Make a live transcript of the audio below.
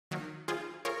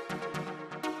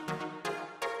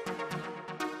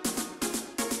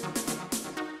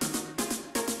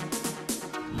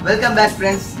Welcome back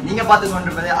friends. நீங்க பார்த்துட்டு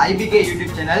கொண்டிருப்பது IBK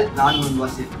YouTube சேனல். நான்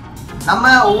Mubaasir.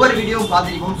 நம்ம ஒவ்வொரு வீடியோவும்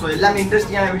பார்த்திருக்கோம். சோ எல்லாமே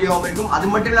இன்ட்ரஸ்டிங்கான வீடியோவும் இருக்கும். அது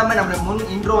மட்டும் இல்லாம நம்ம முன்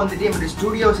இன்ட்ரோ வந்துட்டு நம்ம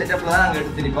ஸ்டுடியோ செட்டப்ல தான் நாங்க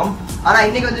எடுத்துருக்கோம். ஆனா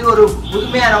இன்னைக்கு வந்து ஒரு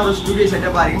புதுமையான ஒரு ஸ்டுடியோ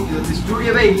செட்டப்பா இருக்கும். இது வந்து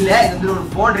ஸ்டுடியோவே இல்ல. இது வந்து ஒரு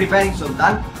ஃபோன் ரிப்பேரிங் ஷாப்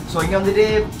தான். சோ இங்க வந்துட்டு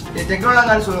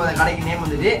டெக்னோலாங்கான்னு சொல்லுவாங்க கடைக்கு நேம்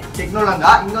வந்துட்டு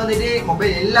டெக்னோலாங்கா. இங்க வந்துட்டு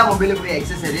மொபைல் எல்லா மொபைலுக்குரிய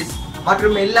அக்சஸரிஸ்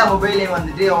மற்றும் எல்லா மொபைலையும்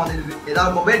வந்துட்டு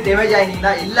ஏதாவது மொபைல் டேமேஜ்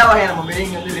ஆகிட்டீங்கன்னா எல்லா வகையான மொபைலையும்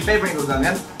இங்க வந்து ரிப்பேர் பண்ணி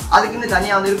கொடுக்காங்க. அதுக்குன்னு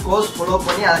தனியாக வந்து கோர்ஸ் ஃபாலோ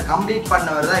பண்ணி அதை கம்ப்ளீட்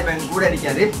பண்ணவர் தான் இப்போ எங்க கூட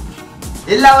இருக்காரு.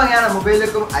 எல்லா வகையான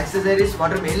மொபைலுக்கும் அக்சசரிஸ்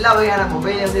மற்றும் எல்லா வகையான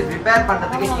மொபைலை வந்து ரிப்பேர்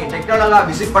பண்ணுறதுக்கு நீங்கள் டெக்னாலஜா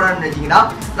விசிட் பண்ணணும்னு நினைச்சீங்கன்னா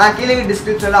நான் கீழே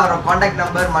டிஸ்கிரிப்ஷனில் அவரோட கான்டாக்ட்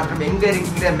நம்பர் மற்றும் எங்கே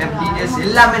இருக்கிற மெப் டீடைல்ஸ்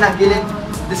எல்லாமே நான் கீழே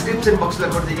டிஸ்கிரிப்ஷன்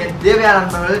பாக்ஸில் கொடுத்துருக்கேன். தேவையான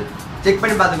நண்பர்கள் செக்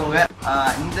பண்ணி பார்த்துக்கோங்க.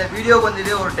 இந்த வீடியோக்கு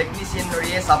வந்துட்டு ஒரு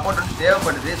டெக்னீஷியனுடைய சப்போர்ட் வந்து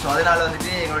தேவைப்படுது. ஸோ அதனால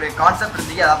வந்துட்டு எங்களுடைய கான்செப்ட்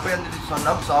இருந்துச்சு அதை அப்படியே வந்துட்டு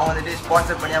சொன்னோம். ஸோ அவங்க வந்துட்டு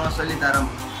ஸ்பான்சர் பண்ணி அவங்க சொல்லி தரோம்.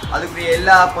 அதுக்குரிய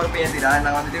எல்லா பொறுப்பையும் ஏற்றிக்கிறாங்க.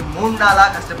 நாங்கள் வந்துட்டு 3 நாளாக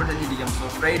கஷ்டப்பட்டு செஞ்சுருக்கோம். ஸோ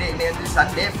ஃப்ரைடே இன்னைக்கு வந்து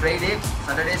சண்டே, ஃப்ரைடே,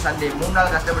 சாட்டர்டே, சண்டே 3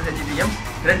 நாள் கஷ்டப்பட்டு செஞ்சுருக்கோம்.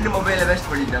 2 மொபைலை வேஸ்ட்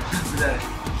பண்ணிட்டோம்.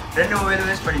 2 மொபைலை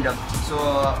வேஸ்ட் பண்ணிட்டோம். ஸோ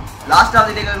லாஸ்ட்டாக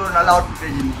வந்துட்டு எங்களுக்கு ஒரு நல்ல அவுட்புட்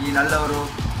இருந்துச்சு, நல்ல ஒரு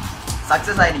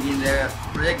சக்ஸஸ் ஆகிருக்கு இந்த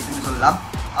ப்ரொஜெக்ட்னு சொல்லலாம்.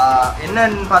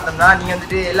 என்னன்னு பார்த்தோம்னா நீங்கள்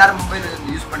வந்துட்டு எல்லாரும் மொபைல்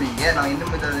வந்து யூஸ் பண்ணுவீங்க. நான்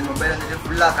இன்னும் இந்த மொபைல் வந்துட்டு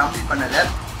ஃபுல்லாக கம்ப்ளீட் பண்ணலை.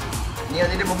 நீங்கள்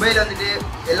வந்துட்டு மொபைல் வந்துட்டு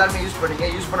எல்லாருமே யூஸ் பண்ணுவீங்க.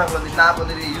 யூஸ் பண்ணவங்க வந்துட்டு நான் இப்போ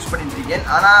வந்துட்டு யூஸ் பண்ணிட்டு இருக்கேன்.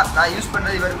 ஆனால் நான் யூஸ்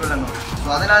பண்ணுறது இவருக்கு விளங்கும். ஸோ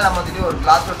அதனால் நம்ம வந்துட்டு ஒரு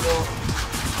கிளாஸ் மட்டும்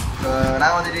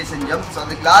நாங்கள் வந்துட்டு செஞ்சோம். ஸோ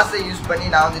அந்த கிளாஸை யூஸ் பண்ணி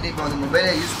நான் வந்துட்டு இப்போ வந்து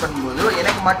மொபைலை யூஸ் பண்ணும்போது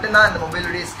எனக்கு மட்டும்தான் இந்த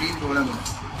மொபைலுடைய ஸ்க்ரீன் விளங்கும்.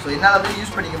 ஸோ என்னால் வந்து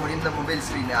யூஸ் பண்ணிக்க முடியும் இந்த மொபைல்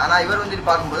ஸ்க்ரீன். ஆனால் இவர் வந்துட்டு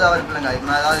பார்க்கும்போது அவருக்கு இல்லைங்க. இப்போ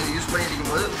நான் ஏதாவது யூஸ் பண்ணிட்டு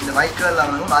இருக்கும்போது இந்த ஒயிட் கலரில்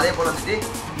வாங்கணும். அதே போல் வந்துட்டு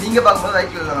நீங்கள் பார்க்கும்போது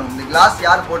ஒயிட் கலரில் வாங்கணும். இந்த கிளாஸ்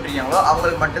யார் போட்டிருக்காங்களோ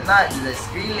அவங்களுக்கு மட்டும்தான் இந்த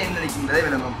ஸ்க்ரீனில் என்ன இருக்கின்றதே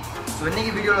விளங்கும். ஸோ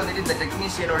இன்றைக்கி வீடியோவில் வந்துட்டு இந்த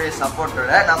டெக்னீஷியனுடைய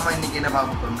சப்போர்ட்டோட நம்ம இன்றைக்கி என்ன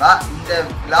பார்க்க போகிறோம்னா இந்த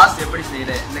கிளாஸ் எப்படி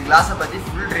செய்கிறேன், இந்த கிளாஸை பற்றி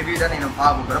ஃபுல் ரிவ்யூ தான் நீங்கள்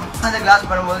பார்க்க போகிறோம். அந்த கிளாஸ்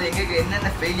பண்ணும்போது எங்களுக்கு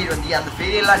என்னென்ன ஃபெயிலியர் வந்து அந்த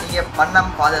ஃபெயிலியர்லாம் நீங்கள்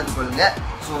பண்ணாமல் பாதுகாத்து கொள்ளுங்கள்.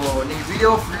 ஸோ நீங்கள் வீடியோ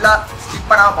ஃபுல்லாக ஸ்கிப்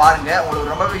பண்ணாமல் பாருங்கள்.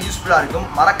 உங்களுக்கு ரொம்பவே யூஸ்ஃபுல்லாக இருக்கும்.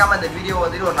 மறக்காமல் இந்த வீடியோ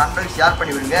வந்துட்டு ஒரு நண்பருக்கு ஷேர்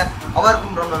பண்ணி விடுங்க.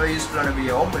 அவருக்கும் ரொம்பவே யூஸ்ஃபுல்லான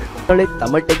வீடியோவும் இருக்கும்.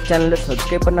 தமிழ் டெக் சேனலில்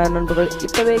சப்ஸ்கிரைப் பண்ண நண்பர்கள்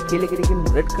இப்போவே கீழே கிடைக்கும்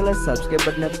ரெட் கலர் சப்ஸ்கிரைப்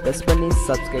பட்டனை ப்ரெஸ் பண்ணி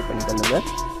சப்ஸ்கிரைப் பண்ணிக்கொள்ளுங்க.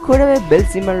 கூடவே பெல்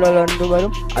சிம்பிள் ஒன்று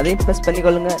வரும், அதையும் ப்ரெஸ்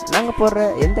பண்ணிக்கொள்ளுங்க. நாங்கள் போடுற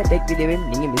எந்த டெக் வீடியோவையும்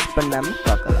நீங்கள் மிஸ் பண்ணாமல்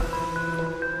பார்க்கலாம்.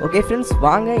 ஓகே ஃப்ரெண்ட்ஸ்,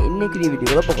 வாங்க இன்னைக்கு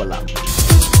வீடியோவில் போகலாம்.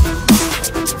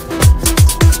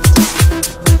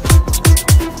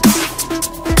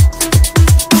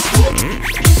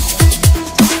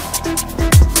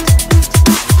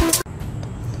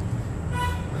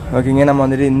 ஓகேங்க, நம்ம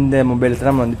வந்துட்டு இந்த மொபைலுக்கு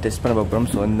தான் நம்ம வந்து டெஸ்ட் பண்ண பார்க்குறோம்.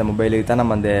 ஸோ இந்த மொபைலுக்கு தான்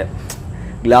நம்ம அந்த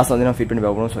கிளாஸ் வந்து நம்ம ஃபிட் பண்ணி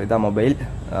பார்க்குறோம். ஸோ இதான் மொபைல்.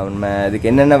 நம்ம இதுக்கு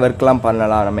என்னென்ன ஒர்க்லாம்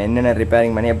பண்ணலாம், நம்ம என்னென்ன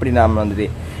ரிப்பேரிங் பண்ணி எப்படி நம்ம வந்துட்டு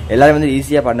எல்லோரும் வந்து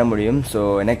ஈஸியாக பண்ண முடியும். ஸோ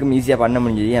எனக்கும் ஈஸியாக பண்ண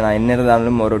முடிஞ்சது. நான் என்ன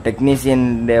இருந்தாலும் ஒரு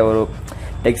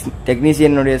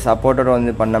டெக்னீஷியனுடைய சப்போர்ட்டோட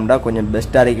வந்து பண்ணோம்னா கொஞ்சம்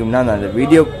பெஸ்ட்டாக இருக்கும்னா நான் அந்த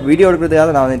வீடியோ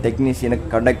எடுக்கிறதுக்காக நான் வந்து டெக்னீஷியனுக்கு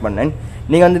கான்டாக்ட் பண்ணேன்.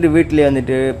 நீங்கள் வந்துட்டு வீட்டிலே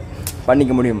வந்துட்டு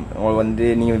பண்ணிக்க முடியும். உங்களுக்கு வந்து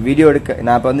நீங்கள்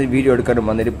நான் இப்போ வந்து வீடியோ எடுக்கணும்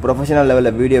வந்துட்டு ப்ரொஃபஷனல்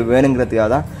லெவலில் வீடியோ வேணுங்கிறதுக்காக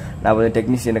தான் நான் வந்து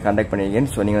டெக்னீஷியனை கான்டாக்ட் பண்ணியிருக்கேன்.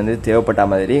 ஸோ நீங்கள் வந்து தேவைப்பட்ட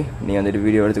மாதிரி நீங்கள் வந்துட்டு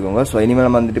வீடியோ எடுத்துக்கோங்க. ஸோ இனிமேல்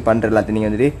நம்ம வந்துட்டு பண்ணுற எல்லாத்தையும்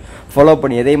நீங்கள் வந்துட்டு ஃபாலோ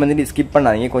பண்ணி எதையும் வந்துட்டு ஸ்கிப்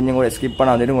பண்ணாதீங்க. கொஞ்சம் கூட ஸ்கிப்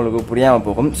பண்ணால் வந்துட்டு உங்களுக்கு புரியாமல்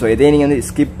போகும். ஸோ எதையும் நீங்கள் வந்து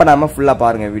ஸ்கிப் பண்ணாமல் ஃபுல்லாக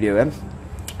பாருங்கள் வீடியோவை.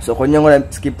 ஸோ கொஞ்சம் கூட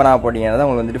ஸ்கிப் பண்ணாமல் போட்டிங்கன்னா தான்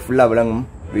உங்களுக்கு வந்துட்டு ஃபுல்லாக விளங்கும்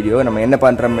வீடியோ. நம்ம என்ன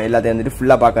பண்ணுறோம் எல்லாத்தையும் வந்துட்டு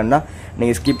ஃபுல்லாக பார்க்கணுன்னா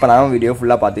நீங்கள் ஸ்கிப் பண்ணாமல் வீடியோ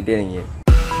ஃபுல்லாக பார்த்துட்டே நீங்கள்.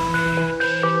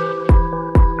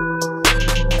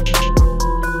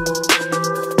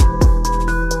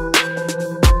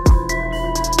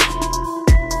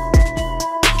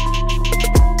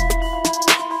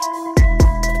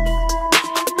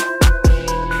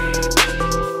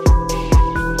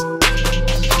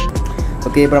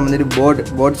 ஓகே, இப்போ நம்ம வந்துட்டு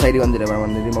போர்ட் சைடு வந்துட்டு நம்ம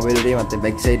வந்துட்டு மொபைலுடைய மற்ற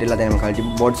பேக் சைடு எல்லாத்தையும் நம்ம கழட்டி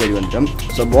போர்ட் சைடு வந்துட்டோம்.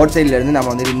 ஸோ போர்ட் சைட்லேருந்து நம்ம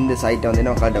வந்துட்டு இந்த சைட்டை வந்து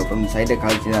நம்ம கழட்ட வைப்போம். இந்த சைட்டை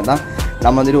கழட்டினா தான்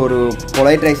நம்ம வந்துட்டு ஒரு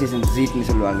பொலைட்ரைசேஷன் சீட்னு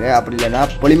சொல்லுவாங்க, அப்படி இல்லைன்னா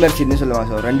பொலிமர் சீட்னு சொல்லுவாங்க.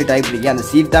 ஸோ 2 டைப் இருக்குது. அந்த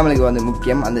சீட் தான் நம்மளுக்கு வந்து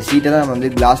முக்கியம். அந்த சீட்டை தான் நம்ம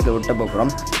வந்து கிளாஸில் ஒட்ட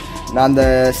போகிறோம். நான் அந்த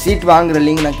சீட் வாங்குகிற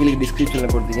லிங்க் நான் கீழே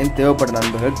டிஸ்கிரிப்ஷனில் கொடுத்துருக்கேன். தேவைப்பட்ட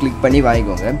நண்பர்கள் கிளிக் பண்ணி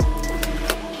வாங்கிக்கோங்க.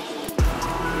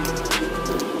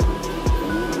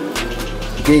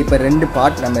 ஓகே, இப்போ 2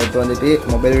 பார்ட் நம்ம இப்போ வந்துட்டு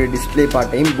மொபைலோட டிஸ்பிளே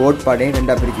பார்ட்டையும் போர்ட் பார்ட்டையும்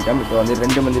 2ஆக பிரிச்சுட்டோம். இப்போ வந்து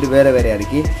 2 வந்துட்டு வேறையாக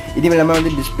இருக்குது. இதுவே நம்ம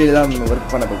வந்து டிஸ்பிளே தான் நம்ம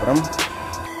ஒர்க் பண்ண போகிறோம்.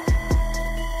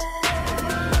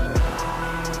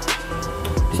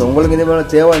 ஸோ உங்களுக்கு இது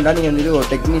போல் தேவைன்னா நீங்கள் வந்துட்டு ஒரு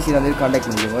டெக்னீஷியன் வந்துட்டு கான்டாக்ட்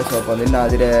பண்ணிக்கோங்க. ஸோ அப்போ வந்து நான்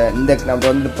அதில் நம்ம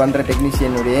வந்து பண்ணுற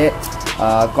டெக்னீஷியனுடைய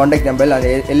கான்டாக்ட் நம்பர்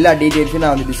அந்த எல்லா டீட்டெயில்ஸும்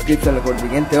நான் வந்து டிஸ்கிரிப்ஷனில்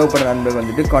கொடுத்துருக்கேன். தேவைப்படுற நண்பர்கள்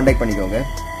வந்துட்டு கான்டாக்ட் பண்ணிக்கோங்க.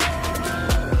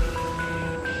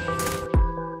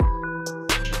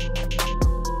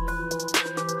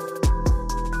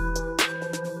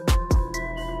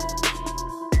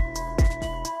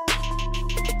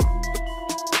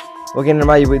 ஓகே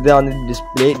நம்ம இப்போ இதான் வந்து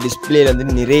டிஸ்பிளேல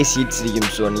வந்து நிறைய சீட்ஸ்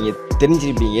இருக்கும். ஸோ நீங்கள்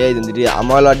தெரிஞ்சிருப்பீங்க இது வந்துட்டு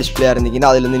அமோலா டிஸ்பிளேயாக இருந்தீங்கன்னா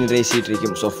அதில் வந்து நிறைய சீட்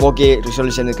இருக்கும். ஸோ 4K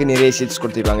ரிசல்யூஷனுக்கு நிறைய சீட்ஸ்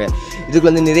கொடுத்துருப்பாங்க. இதுக்கு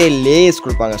வந்து நிறைய லேயர்ஸ்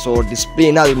கொடுப்பாங்க. ஸோ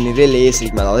டிஸ்பிளேனா அது நிறைய லேயர்ஸ்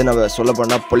இருக்கும். அதாவது நம்ம சொல்ல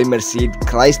போனால் பொலிமர் சீட்,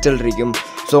 கிரைஸ்டல் இருக்கும்.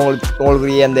 ஸோ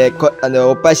உங்களுக்கு அந்த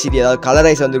ஒப்பாசிட்டி அதாவது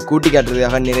கலரைஸ் வந்து கூட்டி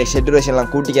காட்டுறதுக்காக நிறைய சேச்சுரேஷன்லாம்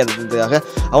கூட்டி காட்டுறதுக்காக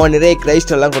அவங்க நிறைய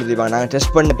கிரைஸ்டல்லாம் கொடுத்துருப்பாங்க. நாங்கள்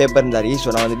டெஸ்ட் பண்ண பேப்பர் இருந்தாரு. ஸோ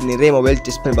நான் வந்துட்டு நிறைய மொபைல்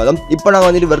டெஸ்ட் பண்ணி பார்த்தோம். இப்போ நாங்கள்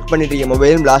வந்துட்டு ஒர்க் பண்ணிட்டு இருக்க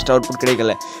மொபைலும் லாஸ்ட் அவுட்புட்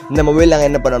கிடைக்கல. இந்த மொபைல் நாங்கள்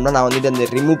என்ன பண்ணோம்னா நான் வந்துட்டு அந்த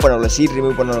ரிமூவ் பண்ணக்குள்ள சீட்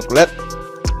ரிமூவ் பண்ணக்குள்ள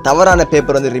தவறான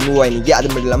பேப்பர் வந்து ரிமூவ் ஆகினிக்கு. அது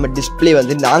மட்டும் இல்லாமல் டிஸ்பிளே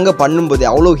வந்து நாங்கள் பண்ணும்போது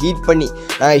அவ்வளோ ஹீட்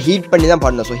பண்ணி தான்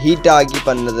பண்ணோம். ஸோ ஹீட் ஆகி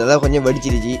பண்ணதால கொஞ்சம்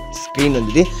வெடிச்சிருச்சு ஸ்க்ரீன்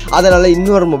வந்துட்டு. அதனால்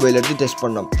இன்னொரு மொபைல் எடுத்து டெஸ்ட்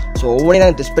பண்ணோம். ஸோ ஒவ்வொன்றையும்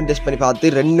நாங்கள் டெஸ்ட் பண்ணி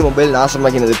பார்த்து 2 மொபைல்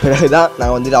நாசமாக்கினது பிறகு தான்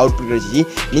நாங்கள் வந்துட்டு அவுட்புட் கிடைச்சிச்சு.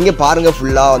 நீங்கள் பாருங்கள்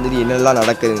ஃபுல்லாக வந்துட்டு என்னெல்லாம்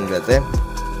நடக்குதுங்கிறது.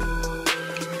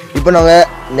 இப்போ நாங்கள்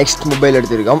நெக்ஸ்ட் மொபைல்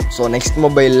எடுத்திருக்கோம். ஸோ நெக்ஸ்ட்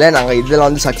மொபைலில் நாங்கள் இதெல்லாம்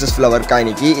வந்து சக்ஸஸ்ஃபுல்லாக ஒர்க்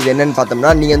ஆகினிக்கு. இது என்னென்னு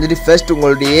பார்த்தோம்னா நீங்கள் வந்துட்டு ஃபர்ஸ்ட்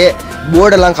உங்களுடைய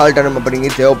போர்டெல்லாம் கலட்டணும்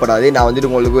அப்படிங்கிறது தேவைப்படாது. நான்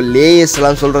வந்துட்டு உங்களுக்கு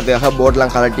லேயர்ஸ்லாம் சொல்கிறதுக்காக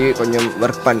போர்டெலாம் கலட்டி கொஞ்சம்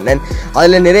ஒர்க் பண்ணேன்.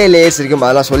 அதில் நிறைய லேயர்ஸ் இருக்கும்,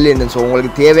 அதெல்லாம் சொல்லியிருந்தேன். ஸோ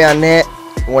உங்களுக்கு தேவையான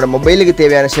உங்களோட மொபைலுக்கு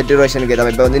தேவையான சேச்சுரேஷனுக்கு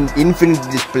ஏதாவது இப்போ வந்து இன்ஃபினிட்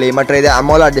டிஸ்பிளே, மற்ற இது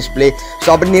அமோலா டிஸ்பிளே, ஸோ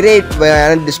அப்படி நிறைய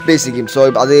டிஸ்பிளேஸ் இருக்கும். ஸோ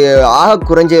அது ஆக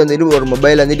குறைஞ்ச வந்துட்டு ஒரு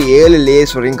மொபைல் வந்துட்டு 7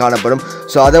 லேயர்ஸ் வரையும் காணப்படும்.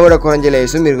 ஸோ அதை விட குறைஞ்ச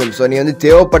லேயர்ஸும் இருக்கும். ஸோ நீங்கள் வந்து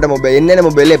தேவைப்பட்ட மொபைல் என்னென்ன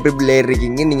மொபைலில் எப்படி லேயர்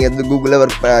இருக்கீங்க நீங்கள் வந்து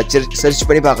கூகுளில் சர்ச்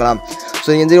பண்ணி பார்க்கலாம். ஸோ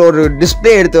நீங்கள் வந்து ஒரு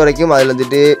டிஸ்பிளே எடுத்த வரைக்கும் அதில்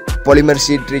வந்துட்டு பொலிமர்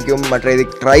சீட் இருக்கும், மற்ற இது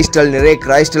கிரைஸ்டல், நிறைய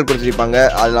கிரைஸ்டல் கொடுத்துருப்பாங்க.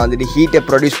 அதில் வந்துட்டு ஹீட்டை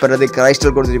ப்ரொடியூஸ் பண்ணுறது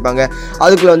கிரைஸ்டல் கொடுத்துருப்பாங்க.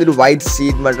 அதுக்குள்ளே வந்துட்டு ஒயிட்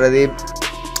சீட், மற்றது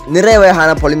நிறைய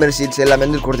வகையான பொலிமர் சீட்ஸ் எல்லாமே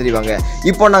வந்து கொடுத்துருவாங்க.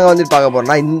 இப்போ நாங்கள் வந்துட்டு பார்க்க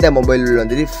போகிறோம்னா இந்த மொபைலில்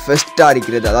வந்துட்டு ஃபஸ்ட்டாக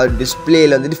அடிக்கிறது, அதாவது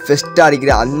டிஸ்பிளேயில் வந்துட்டு ஃபஸ்ட்டாக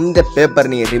அடிக்கிற அந்த பேப்பர்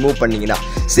நீங்கள் ரிமூவ் பண்ணிங்கன்னா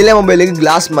சில மொபைலுக்கு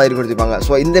கிளாஸ் மாதிரி கொடுத்துருப்பாங்க.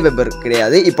 ஸோ இந்த பேப்பர்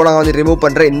கிடையாது. இப்போ நாங்கள் வந்து ரிமூவ்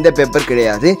பண்ணுற இந்த பேப்பர்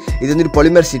கிடையாது. இது வந்துட்டு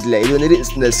பொலிமர் சீட்டில் இது வந்துட்டு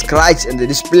இந்த ஸ்க்ராட்ச், இந்த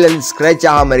டிஸ்பிளே வந்து ஸ்க்ராட்ச்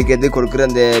ஆகாமல் இருக்கிறது கொடுக்குற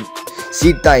அந்த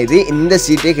சீட் தான் இது. இந்த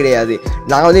சீட்டே கிடையாது.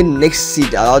 நாங்கள் வந்து நெக்ஸ்ட்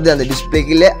சீட், அதாவது அந்த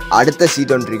டிஸ்பிளேக்கில் அடுத்த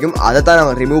சீட் ஒன்று இருக்கும், அதை தான்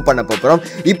நாங்கள் ரிமூவ் பண்ண போகிறோம்.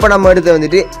 இப்போ நம்ம எடுத்து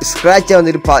வந்துட்டு ஸ்க்ராட்சை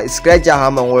வந்துட்டு ஸ்க்ராட்ச்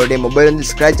ஆகாமல், உங்களுடைய மொபைல் வந்து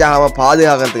ஸ்க்ராட்ச் ஆகாமல்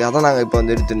பாதுகாக்கிறதுக்காக தான் நாங்கள் இப்போ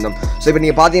வந்து எடுத்துருந்தோம். ஸோ இப்போ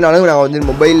நீங்கள் பார்த்தீங்கன்னாலும் நாங்கள் வந்து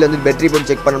மொபைலில் வந்து பேட்டரி போட்டு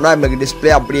செக் பண்ணோம்னா நம்மளுக்கு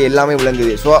டிஸ்பிளே அப்படியே எல்லாமே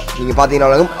விளங்குது. ஸோ நீங்கள்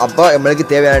பார்த்தீங்கன்னாலும் அப்போ நம்மளுக்கு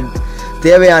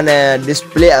தேவையான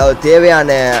டிஸ்பிளே, அதாவது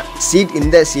தேவையான சீட்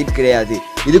இந்த சீட் கிடையாது.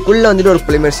 இதுக்குள்ளே வந்துட்டு ஒரு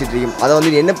பொலிமர் சீட் இருக்கும். அதை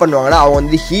வந்துட்டு என்ன பண்ணுவாங்கன்னா அவங்க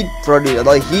வந்து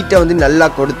அதாவது ஹீட்டை வந்து நல்லா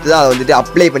கொடுத்து தான் அதை வந்துட்டு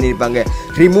அப்ளை பண்ணியிருப்பாங்க.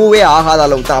 ரிமூவே ஆகாத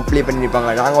அளவுக்கு தான் அப்ளை பண்ணியிருப்பாங்க.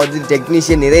 நாங்கள் வந்து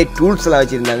டெக்னீஷியன் நிறைய டூல்ஸ் எல்லாம்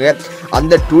வச்சுருந்தாங்க.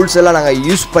 அந்த டூல்ஸ் எல்லாம் நாங்கள்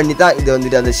யூஸ் பண்ணி தான் இது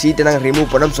வந்துட்டு அந்த சீட்டை நாங்கள் ரிமூவ்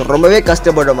பண்ணோம். ஸோ ரொம்பவே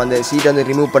கஷ்டப்பட்டோம் அந்த சீட்டை வந்து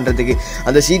ரிமூவ் பண்ணுறதுக்கு.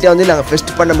 அந்த சீட்டை வந்து நாங்கள்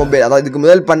ஃபஸ்ட் பண்ண மொபைல், அதாவது இதுக்கு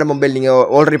முதல் பண்ண மொபைல் நீங்கள்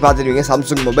ஆல்ரெடி பார்த்துருவீங்க,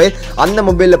 சாம்சங் மொபைல். அந்த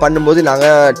மொபைலில் பண்ணும்போது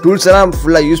நாங்கள் டூல்ஸ் எல்லாம்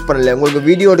ஃபுல்லாக யூஸ் பண்ணலை. உங்களுக்கு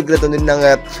வீடியோ எடுக்கிறது வந்துட்டு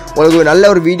நாங்கள் உங்களுக்கு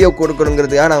நல்ல ஒரு வீடியோ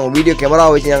கொடுக்கணுங்கிறதுக்காக நாங்கள் வீடியோ கேமரா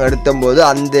வச்சு நாங்கள் எடுத்தம்போது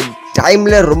அந்த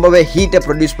டைமில் ரொம்பவே ஹீட்டை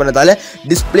ப்ரொடியூஸ் பண்ணதால்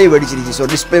டிஸ்பிளே வெடிச்சிருச்சு. ஸோ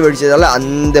டிஸ்பிளே வெடிச்சதால்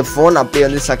அந்த ஃபோன் அப்படியே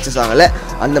வந்து சக்ஸஸ் ஆகலை,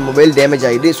 அந்த மொபைல் டேமேஜ்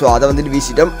ஆகிட்டு. ஸோ அதை வந்துட்டு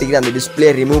வீசிட்டோம். அந்த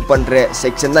டிஸ்பிளே ரிமூவ் பண்ணுற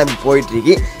செக்ஷன் தான் இப்போ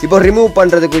போயிட்டுருக்கு. இப்போ ரிமூவ்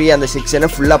பண்ணுறதுக்குரிய அந்த செக்ஷனை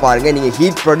ஃபுல்லாக பாருங்கள். நீங்கள்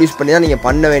ஹீட் ப்ரொடியூஸ் பண்ணி தான் நீங்கள்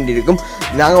பண்ண வேண்டியிருக்கும்.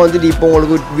 நாங்கள் வந்துட்டு இப்போ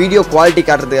உங்களுக்கு வீடியோ குவாலிட்டி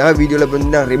காட்டுறதுக்காக வீடியோவில் வந்து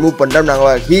நாங்கள் ரிமூவ் பண்ணுறோம்.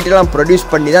 நாங்கள் ஹீட்டெல்லாம் ப்ரொடியூஸ்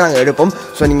பண்ணி தான் நாங்கள் எடுப்போம்.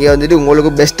 ஸோ நீங்கள் வந்துட்டு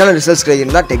உங்களுக்கு பெஸ்ட்டான ரிசல்ட்ஸ்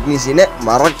கிடைக்குன்னா டெக்னீஷியனை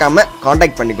மறக்காமல்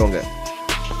காண்டாக்ட் பண்ணிக்கோங்க.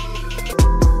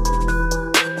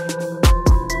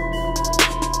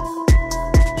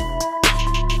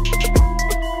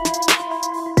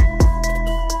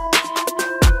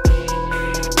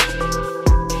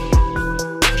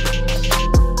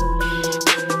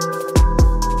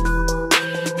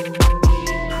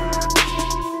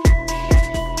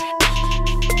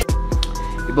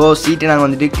 இப்போது சீட்டை நாங்கள்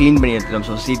வந்துட்டு க்ளீன் பண்ணி எடுத்துட்டோம்.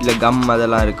 ஸோ சீட்டில் கம்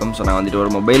அதெல்லாம் இருக்கும். ஸோ நான் வந்துட்டு ஒரு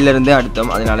மொபைல்லேருந்தே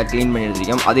எடுத்தோம், அதனால் க்ளீன் பண்ணி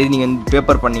எடுத்துருக்கோம். அதே நீங்கள் வந்து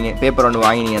பேப்பர் ஒன்று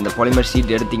வாங்கினீங்க, அந்த பொலிமர்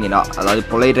சீட் எடுத்தீங்கன்னா, அதாவது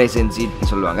பொலைரைசன் சீட்னு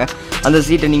சொல்லுவாங்க, அந்த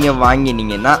சீட்டை நீங்கள்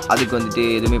வாங்கினீங்கன்னா அதுக்கு வந்துட்டு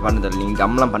எதுவுமே பண்ண தேவையில்லை, நீங்கள்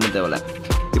கம்லாம் பண்ண தேவையில்லை.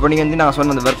 இப்போ நீங்கள் வந்து நாங்கள்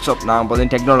சொன்ன அந்த ஒர்க் ஷாப் நான் இப்போ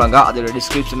வந்து டெக்னோலாங்கா, அதோட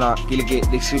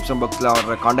டிஸ்கிரிப்ஷன் பாக்ஸில்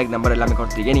வர காண்டாக்ட் நம்பர் எல்லாமே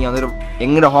கொடுத்துருக்கேன். நீங்கள் வந்து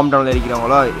எங்களோட ஹோம் டவுனில்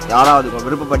இருக்கிறவங்களோ யாராவது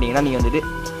விருப்பப்பட்டீங்கன்னா நீங்கள் வந்துட்டு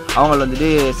அவங்கள வந்துட்டு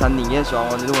சந்திங்க. ஸோ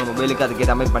அவங்க வந்துட்டு உங்கள் மொபைலுக்கு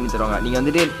அதுக்கேற்ற மாதிரி பண்ணி தருவாங்க.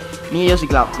 நீங்கள்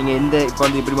யோசிக்கலாம், நீங்கள் இப்போ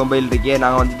வந்து இப்படி மொபைல் இருக்கே,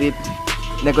 நாங்கள் வந்துட்டு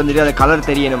எனக்கு வந்துட்டு அந்த கலர்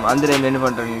தெரியணும், அந்த டைம் என்ன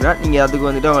பண்ணுறீங்கன்னா நீங்கள் அதுக்கு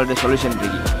வந்துட்டு அவங்கள்ட்ட சொல்யூஷன்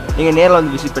இருக்கு. நீங்கள் நேரில்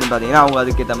வந்து விசிட் பண்ணி பார்த்தீங்கன்னா அவங்க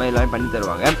அதுக்கேற்ற மாதிரி எல்லாமே பண்ணி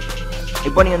தருவாங்க.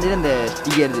 இப்போ நீங்கள் வந்துட்டு அந்த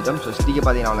ஸ்டிக்கை எடுத்துட்டோம். ஸோ ஸ்டிக்கை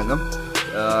பார்த்தீங்கன்னா வழங்கும்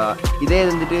இதே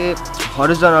வந்துட்டு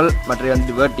ஹொரிசானல் மற்ற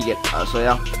வந்துட்டு வெர்டிகல். ஸோ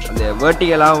அந்த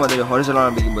வெர்டிகலாக வந்துட்டு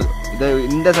ஹொரிசானல் வைக்கும்போது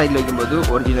இந்த சைடில் வைக்கும்போது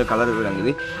ஒரிஜினல் கலர்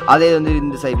விளங்குது. அதே வந்து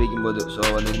இந்த சைடு வைக்கும்போது ஸோ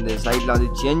வந்து இந்த சைடில் வந்து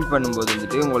சேஞ்ச் பண்ணும்போது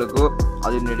வந்துட்டு உங்களுக்கு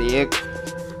அதனுடைய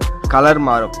கலர்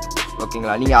மாறும்.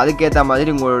 ஓகேங்களா. நீங்கள் அதுக்கேற்ற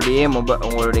மாதிரி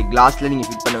உங்களுடைய கிளாஸில் நீங்கள்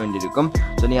ஃபிட் பண்ண வேண்டியிருக்கும்.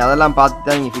 ஸோ நீங்கள் அதெல்லாம் பார்த்து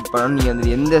தான் நீங்கள் ஃபிட் பண்ணணும். நீங்கள்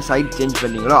வந்து எந்த சைட் சேஞ்ச்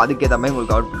பண்ணீங்களோ அதுக்கேற்ற மாதிரி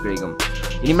உங்களுக்கு அவுட்புட் கிடைக்கும்.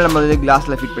 இனிமேல் நம்ம வந்து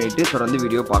கிளாஸில் ஃபிட் பண்ணிவிட்டு தொடர்ந்து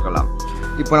வீடியோ பார்க்கலாம்.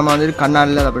 இப்போ நம்ம வந்து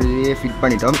கண்ணாடியில் அப்படியே ஃபிட்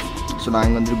பண்ணிட்டோம். ஸோ நான்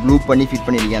இங்கே வந்து க்ளூ பண்ணி ஃபிட்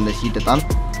பண்ணியிருக்கேன் அந்த ஷீட்டை தான்.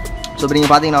 ஸோ இப்போ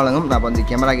நீங்கள் பார்த்தீங்கன்னா நான் இப்போ வந்து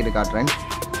கேமரா கிட்ட காட்டுறேன்.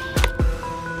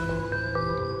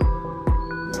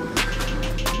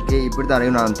 ஓகே, இப்படி தான்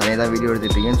இருக்கும். நான் தனியாக தான் வீடியோ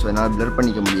எடுத்துகிட்ருக்கேன். ஸோ என்னால் ப்ளர்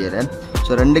பண்ணிக்க முடியலை.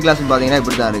 ஸோ 2 கிளாஸும் பார்த்தீங்கன்னா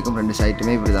இப்படி தான் இருக்கும். 2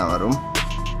 சைட்டுமே இப்படி தான் வரும்.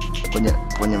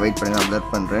 கொஞ்சம் வெயிட் பண்ணுங்க, நான்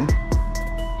ப்ளர் பண்ணுறேன்.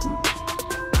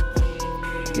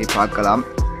 ஓகே, பார்க்கலாம்.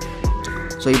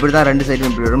 ஸோ இப்படி தான் 2 சைடும்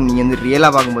இப்படி வரும். நீங்கள் வந்து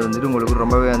ரியலாக பார்க்கும்போது வந்துட்டு உங்களுக்கு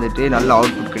ரொம்பவே வந்துட்டு நல்ல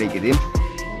அவுட்புட் கிடைக்குது.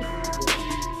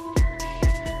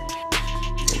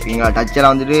 ஓகேங்களா,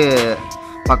 டச்செல்லாம் வந்துட்டு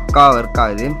பக்கா ஒர்க்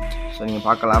ஆகுது. ஸோ நீங்கள்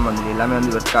பார்க்கலாம் வந்துட்டு எல்லாமே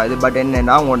வந்து ஒர்க் ஆகுது. பட்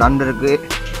என்னென்னா உங்கள் நண்பருக்கு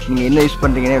நீங்கள் என்ன யூஸ்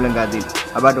பண்ணுறீங்கன்னே விளங்காது.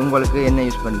 பட் உங்களுக்கு என்ன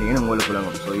யூஸ் பண்ணுறீங்கன்னு உங்களுக்கு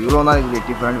விளங்கும். ஸோ இவ்வளோ தான் இது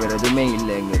டிஃப்ரெண்ட், வேறு எதுவுமே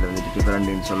இல்லை. எங்களுக்கு வந்துட்டு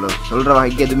டிஃப்ரெண்ட்டுன்னு சொல்கிற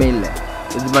வகைக்கு எதுவுமே இல்லை.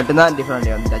 இது மட்டும்தான் டிஃப்ரெண்ட்.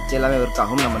 வந்து டச் எல்லாமே ஒர்க்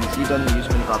ஆகும். நம்ம அந்த சீட்டை வந்து யூஸ்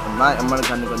பண்ணி பார்த்தோம்னா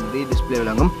நம்மளுக்கு கண்ணுக்கு வந்துட்டு டிஸ்பிளே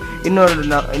விளங்கும்.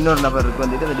 இன்னொரு நபருக்கு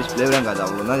வந்துட்டு அந்த டிஸ்பிளே விளங்காது.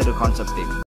 அவ்வளோதான் இது கான்செப்ட்.